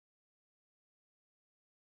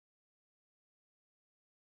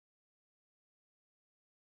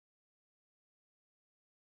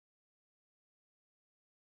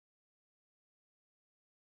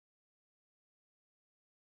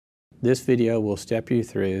This video will step you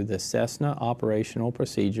through the Cessna Operational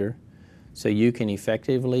Procedure so you can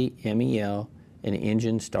effectively MEL an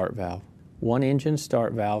engine start valve. One engine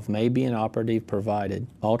start valve may be inoperative provided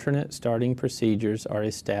alternate starting procedures are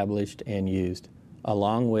established and used,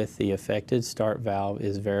 along with the affected start valve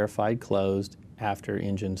is verified closed after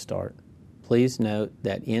engine start. Please note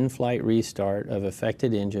that in-flight restart of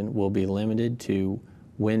affected engine will be limited to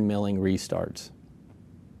windmilling restarts.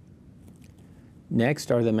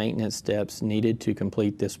 Next are the maintenance steps needed to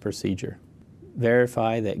complete this procedure.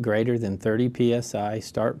 Verify that greater than 30 psi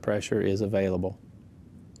start pressure is available.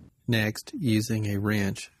 Next, using a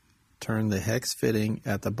wrench, turn the hex fitting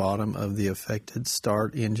at the bottom of the affected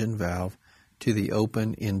start engine valve to the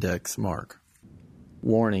open index mark.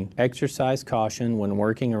 Warning: exercise caution when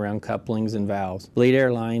working around couplings and valves. Bleed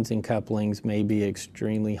air lines and couplings may be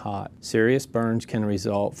extremely hot. Serious burns can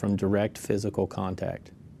result from direct physical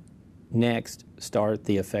contact. Next, start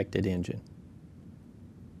the affected engine.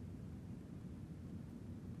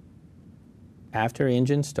 After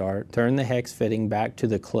engine start, turn the hex fitting back to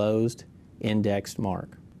the closed indexed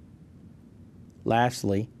mark.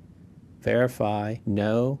 Lastly, verify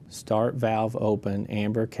no start valve open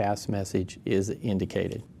amber cast message is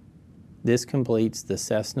indicated. This completes the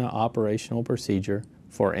Cessna Operational Procedure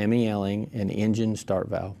for MELing an engine start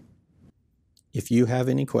valve. If you have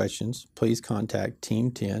any questions, please contact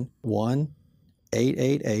Team 10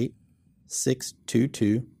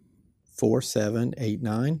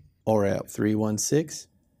 1-888-622-4789 or at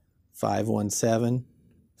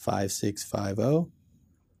 316-517-5650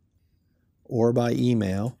 or by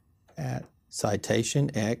email at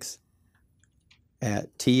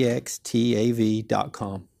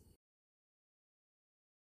citationx@txtav.com.